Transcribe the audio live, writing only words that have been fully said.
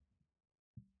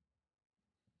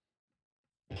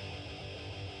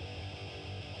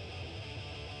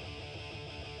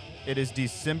It is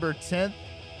December 10th,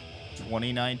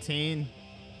 2019.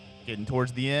 Getting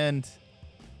towards the end.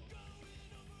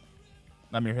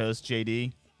 I'm your host,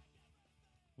 JD.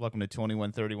 Welcome to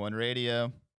 2131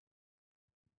 Radio.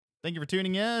 Thank you for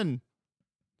tuning in.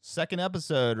 Second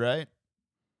episode, right?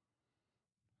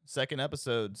 Second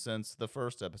episode since the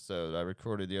first episode I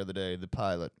recorded the other day, the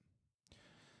pilot.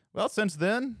 Well, since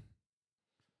then,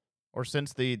 or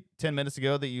since the 10 minutes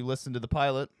ago that you listened to the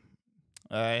pilot,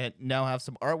 I now have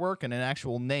some artwork and an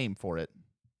actual name for it,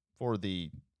 for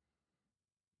the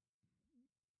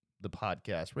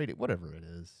podcast, rate it, whatever it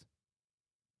is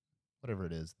at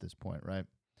this point, right?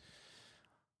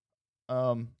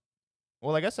 Well,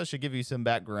 I guess I should give you some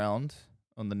background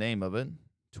on the name of it.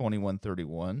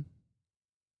 2131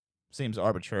 seems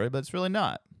arbitrary, but it's really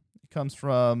not. It comes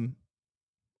from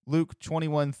Luke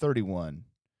 21:31,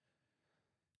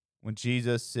 when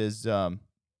Jesus is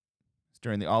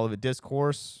during the Olivet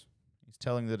Discourse. He's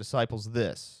telling the disciples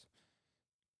this.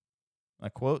 I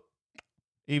quote,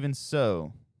 "Even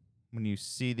so, when you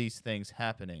see these things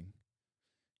happening,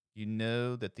 you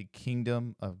know that the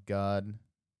kingdom of God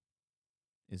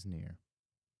is near."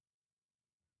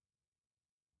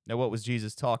 Now, what was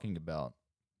Jesus talking about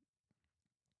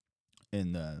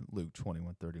in Luke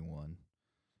 21:31?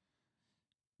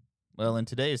 Well, in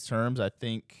today's terms, I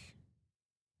think,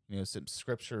 since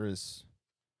Scripture was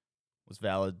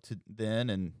valid then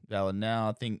and valid now,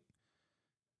 I think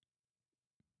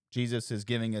Jesus is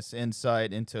giving us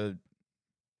insight into,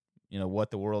 what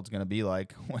the world's going to be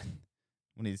like when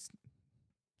he's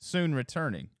soon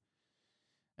returning.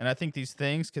 And I think these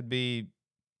things could be,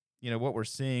 what we're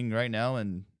seeing right now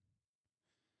in,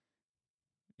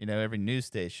 every news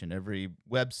station, every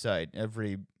website,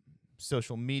 every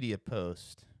social media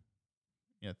post.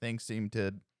 Things seem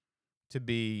to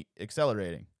be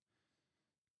accelerating.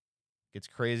 Gets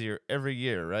crazier every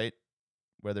year, right?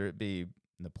 Whether it be in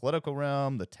the political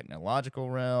realm, the technological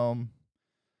realm,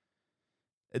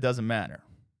 it doesn't matter.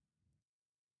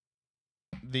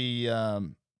 I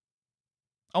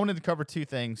wanted to cover two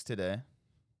things today,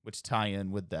 which tie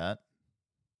in with that.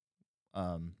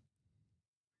 The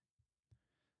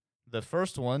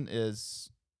first one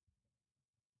is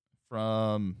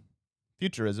from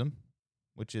Futurism,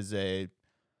 which is a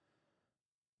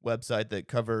website that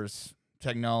covers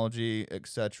technology,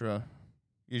 etc.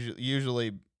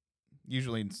 Usually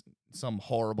in some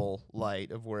horrible light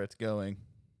of where it's going,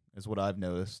 is what I've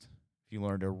noticed. If you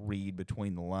learn to read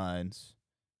between the lines,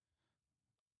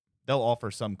 they'll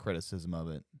offer some criticism of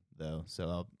it, though, so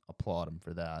I'll applaud them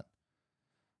for that.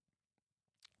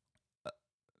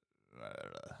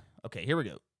 Okay, here we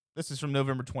go. This is from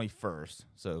November 21st,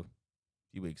 so a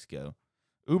few weeks ago.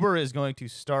 Uber is going to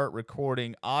start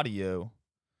recording audio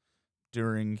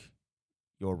during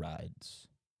your rides.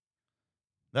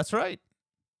 That's right.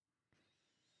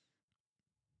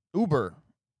 Uber.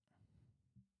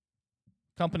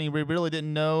 Company we really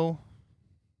didn't know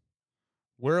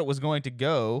where it was going to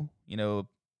go, a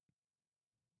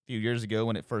few years ago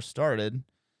when it first started.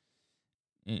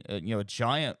 A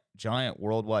giant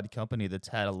worldwide company that's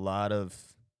had a lot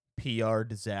of PR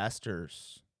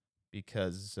disasters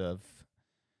because of,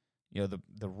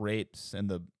 the rapes and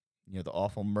the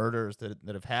awful murders that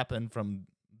have happened from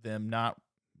them not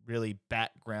really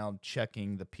background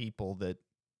checking the people that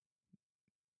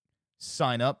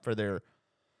sign up for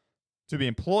to be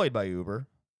employed by Uber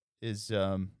is,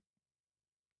 and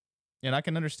I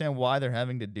can understand why they're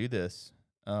having to do this,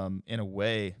 in a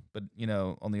way, but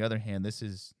on the other hand, this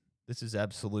is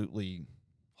absolutely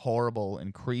horrible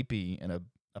and creepy and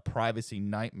a privacy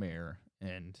nightmare,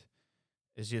 and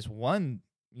is just one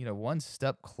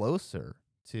step closer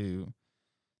to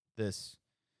this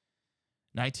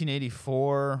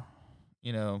 1984,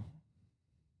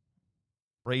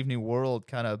 Brave New World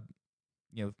kind of,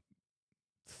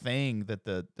 thing that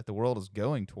the world is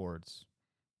going towards,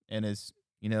 and is,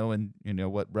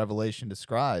 what Revelation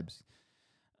describes.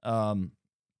 I'll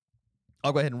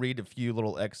go ahead and read a few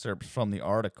little excerpts from the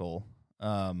article.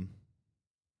 The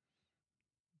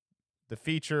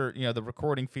feature, the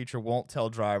recording feature won't tell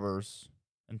drivers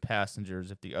and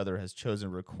passengers if the other has chosen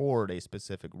to record a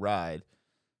specific ride.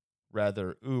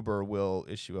 Rather, Uber will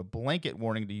issue a blanket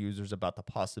warning to users about the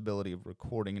possibility of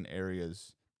recording in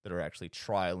areas that are actually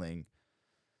trialing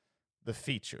the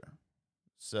feature.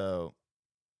 So,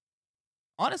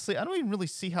 honestly, I don't even really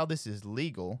see how this is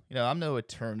legal. I'm no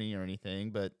attorney or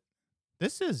anything, but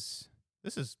this is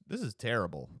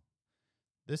terrible.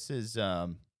 This is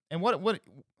and what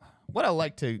I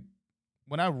like to,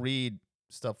 when I read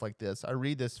stuff like this, I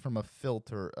read this from a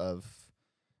filter of,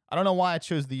 I don't know why I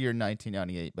chose the year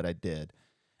 1998, but I did.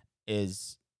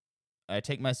 I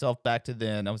take myself back to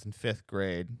then. I was in 5th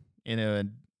grade,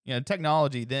 and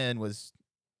technology then was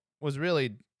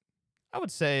really, I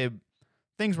would say,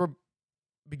 things were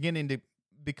beginning to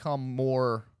become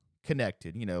more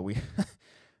connected. We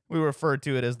we referred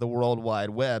to it as the World Wide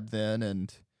Web then,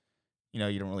 and you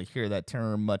don't really hear that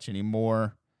term much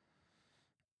anymore.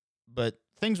 But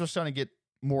things were starting to get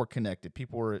more connected.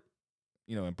 People were,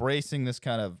 embracing this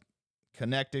kind of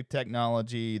connected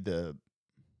technology.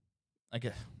 I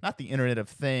guess not the Internet of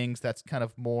Things. That's kind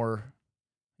of more,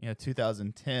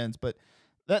 2010s. But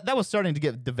that was starting to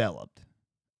get developed.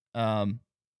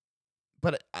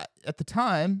 But at the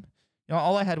time,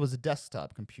 all I had was a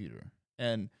desktop computer,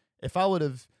 and if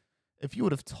you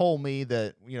would have told me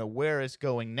that where it's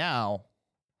going now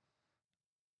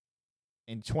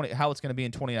how it's going to be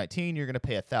in 2019, you're going to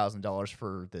pay $1,000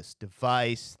 for this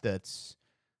device that's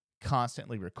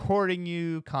constantly recording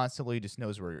you, constantly just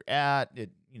knows where you're at.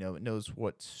 It knows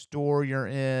what store you're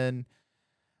in.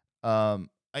 I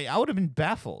would have been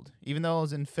baffled, even though I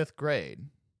was in 5th grade,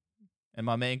 and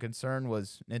my main concern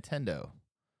was Nintendo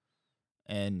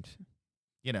and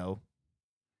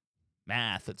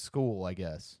math at school, I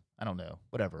guess. I don't know,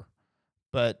 whatever.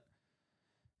 But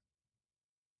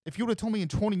if you would have told me in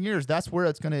 20 years that's where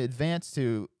it's going to advance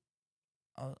to,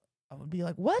 I would be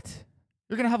like, what?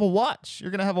 You're going to have a watch.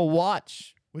 You're going to have a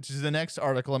watch, which is the next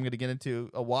article I'm going to get into,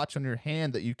 a watch on your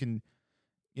hand that you can,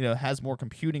 has more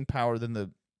computing power than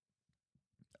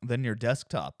your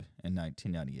desktop in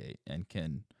 1998 and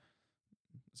can,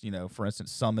 for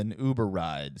instance, summon Uber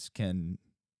rides, can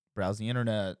browse the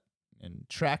internet and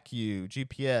track you,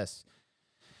 GPS.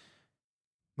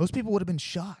 Most people would have been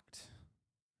shocked.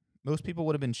 Most people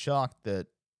would have been shocked that,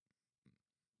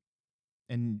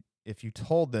 and if you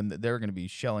told them that they're going to be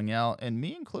shelling out, and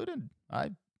me included,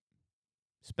 I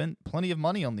spent plenty of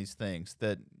money on these things,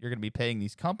 that you're going to be paying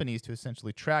these companies to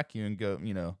essentially track you and go,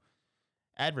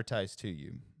 advertise to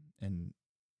you. And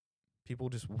people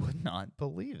just would not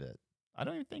believe it. I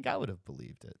don't even think I would have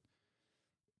believed it.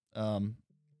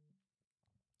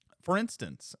 For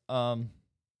instance,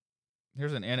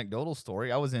 here's an anecdotal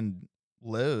story. I was in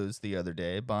Lowe's the other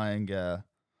day buying, I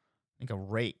think, a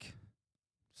rake.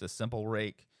 It's a simple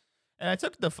rake. And I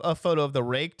took a photo of the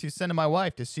rake to send to my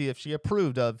wife to see if she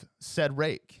approved of said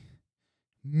rake.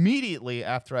 Immediately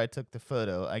after I took the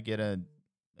photo, I get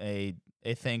a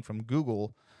thing from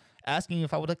Google asking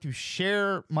if I would like to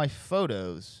share my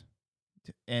photos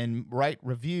and write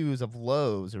reviews of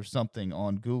Lowe's or something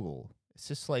on Google. It's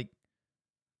just like,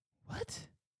 what?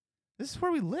 This is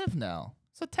where we live now.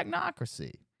 It's a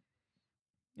technocracy.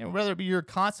 Whether it be you're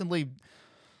constantly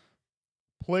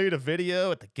played a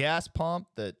video at the gas pump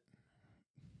that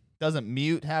doesn't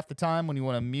mute half the time when you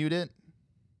want to mute it.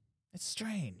 It's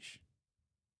strange.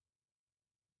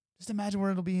 Just imagine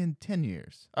where it'll be in 10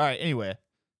 years. All right, anyway.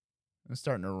 I'm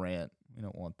starting to rant. We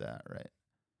don't want that, right?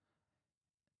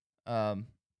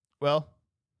 Well,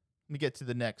 let me get to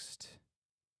the next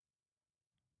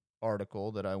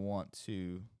article that I want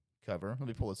to cover. Let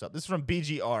me pull this up. This is from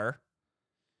BGR.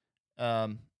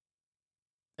 And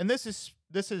this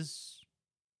is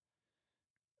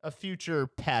a future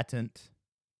patent,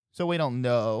 so we don't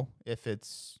know if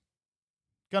it's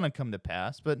gonna come to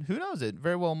pass, but who knows? It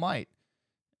very well might.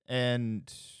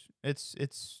 And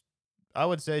it's I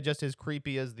would say just as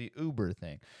creepy as the Uber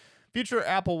thing. Future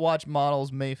Apple Watch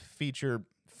models may feature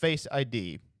Face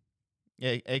ID,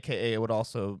 aka it would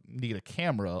also need a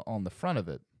camera on the front of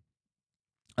it.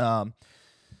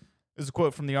 This is a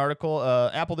quote from the article.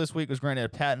 Apple this week was granted a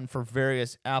patent for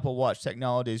various Apple Watch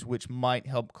technologies, which might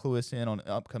help clue us in on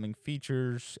upcoming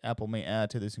features Apple may add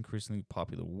to this increasingly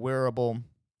popular wearable.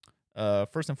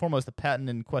 First and foremost, the patent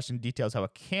in question details how a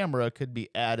camera could be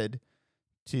added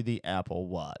to the Apple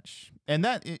Watch. And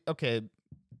that, okay,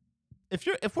 if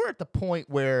we're at the point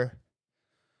where,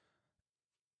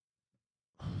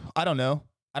 I don't know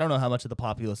how much of the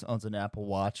populace owns an Apple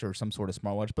Watch or some sort of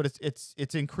smartwatch, but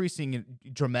it's increasing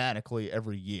dramatically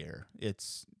every year.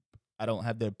 I don't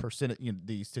have the percent,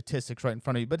 the statistics right in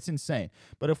front of me, but it's insane.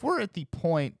 But if we're at the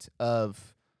point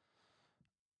of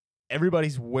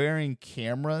everybody's wearing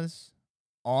cameras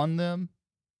on them,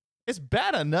 it's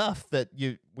bad enough that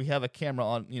we have a camera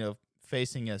on,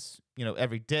 facing us,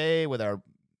 every day with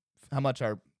how much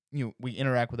we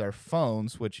interact with our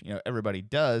phones, which everybody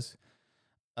does.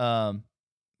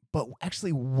 But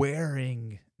actually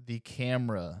wearing the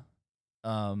camera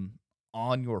on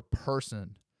your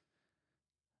person,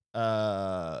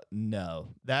 no.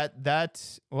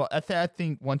 I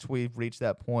think once we've reached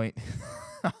that point,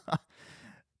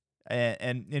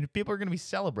 and people are going to be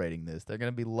celebrating this. They're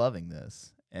going to be loving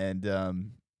this. And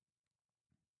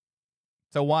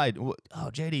So why? Oh,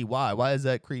 JD, why? Why is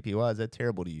that creepy? Why is that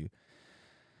terrible to you?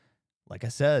 Like I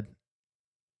said,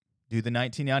 do the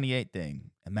 1998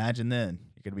 thing. Imagine then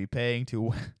you're going to be paying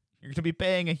to you're going to be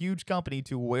paying a huge company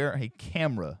to wear a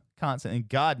camera constantly, and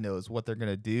God knows what they're going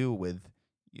to do with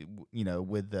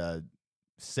with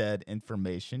said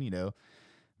information.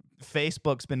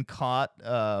 Facebook's been caught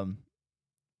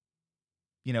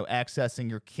accessing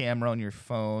your camera on your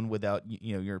phone without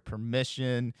your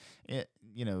permission.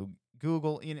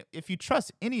 Google, if you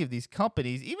trust any of these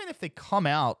companies, even if they come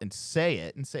out and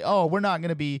say, "Oh, we're not going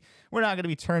to be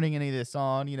turning any of this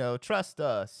on," trust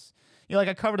us. Like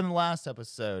I covered in the last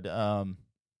episode,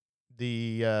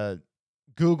 the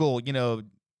Google,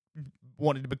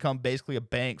 wanted to become basically a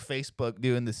bank, Facebook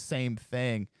doing the same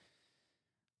thing.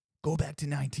 Go back to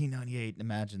 1998 and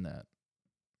imagine that.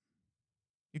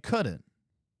 You couldn't.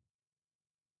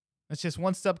 It's just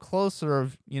one step closer,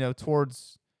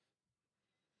 towards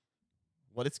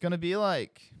what it's going to be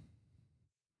like.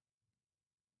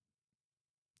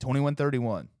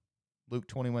 21:31. Luke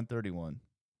 21:31.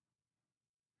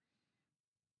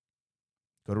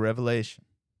 Go to Revelation.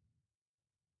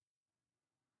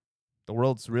 The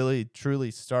world's really, truly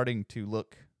starting to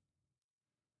look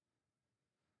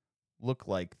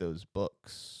like those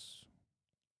books.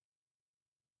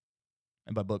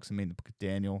 And by books, I mean the book of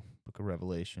Daniel, book of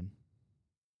Revelation,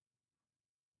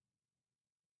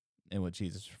 and what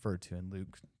Jesus referred to in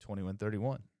Luke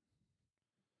 21:31.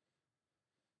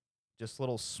 Just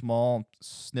little small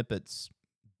snippets,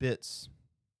 bits.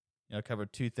 I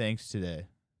covered two things today.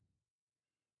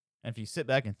 And if you sit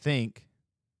back and think,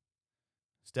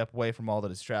 step away from all the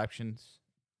distractions,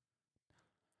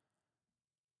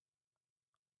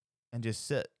 and just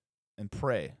sit and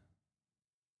pray.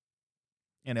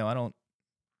 I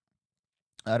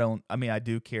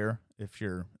do care if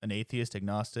you're an atheist,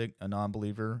 agnostic, a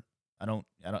non-believer. I don't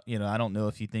know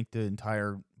if you think the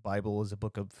entire Bible is a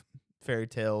book of fairy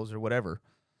tales or whatever.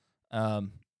 The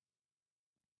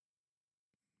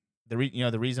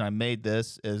reason I made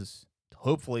this is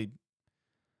hopefully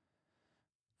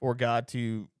for God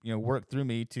to, work through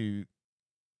me to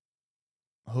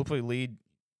hopefully lead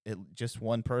just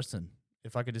one person.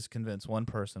 If I could just convince one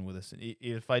person with this,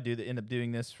 if I end up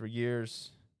doing this for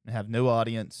years and have no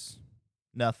audience,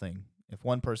 nothing. If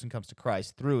one person comes to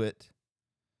Christ through it,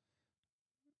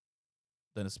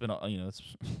 then it's been,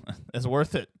 it's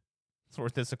worth it. It's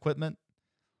worth this equipment.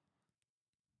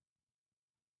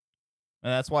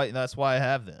 And that's why I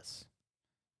have this.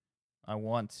 I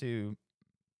want to,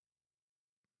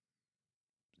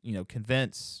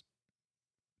 convince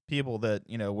people that,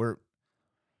 we're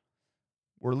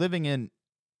living in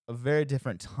a very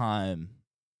different time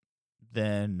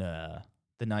than the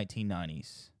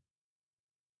 1990s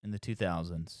and the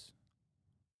 2000s.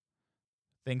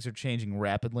 Things are changing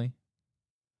rapidly.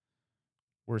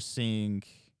 We're seeing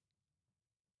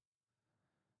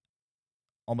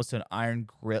almost an iron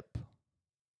grip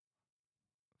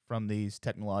from these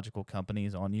technological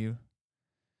companies on you.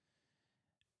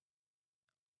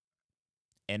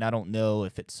 And I don't know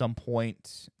if at some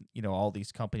point, all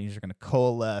these companies are going to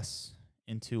coalesce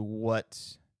into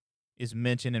what is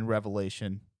mentioned in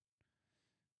Revelation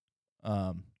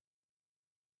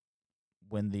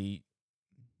when the,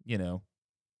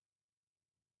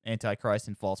 Antichrist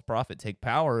and false prophet take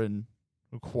power and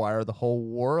require the whole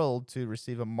world to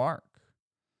receive a mark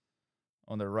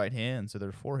on their right hands or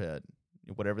their forehead,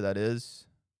 whatever that is.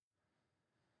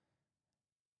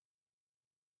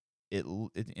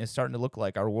 It's starting to look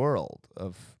like our world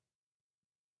of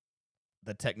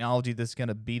the technology that's going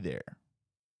to be there.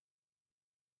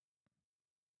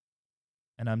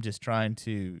 And I'm just trying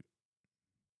to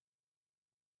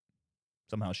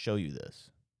somehow show you this.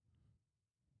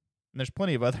 And there's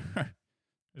plenty of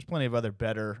other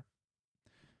better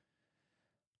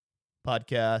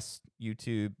podcasts,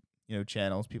 YouTube,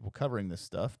 channels, people covering this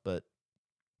stuff, but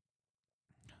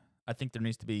I think there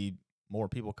needs to be more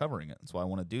people covering it. That's why I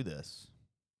want to do this.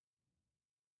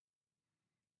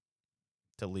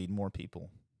 To lead more people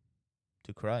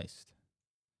to Christ.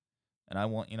 And I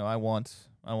want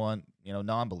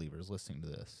non-believers listening to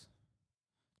this.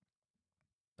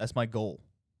 That's my goal.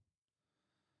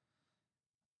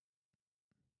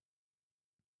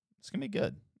 It's going to be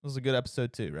good. This was a good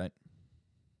episode too, right?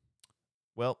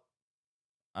 Well,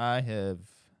 I have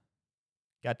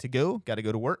got to go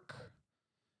to work.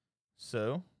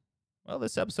 So,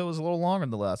 this episode was a little longer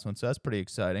than the last one, so that's pretty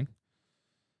exciting.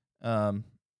 Right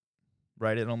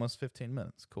at almost 15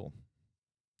 minutes. Cool.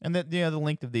 And the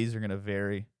length of these are going to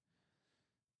vary.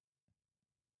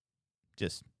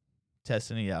 Just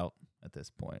testing it out at this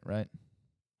point, right?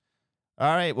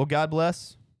 All right. Well, God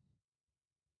bless.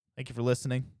 Thank you for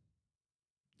listening.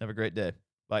 Have a great day.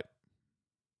 Bye.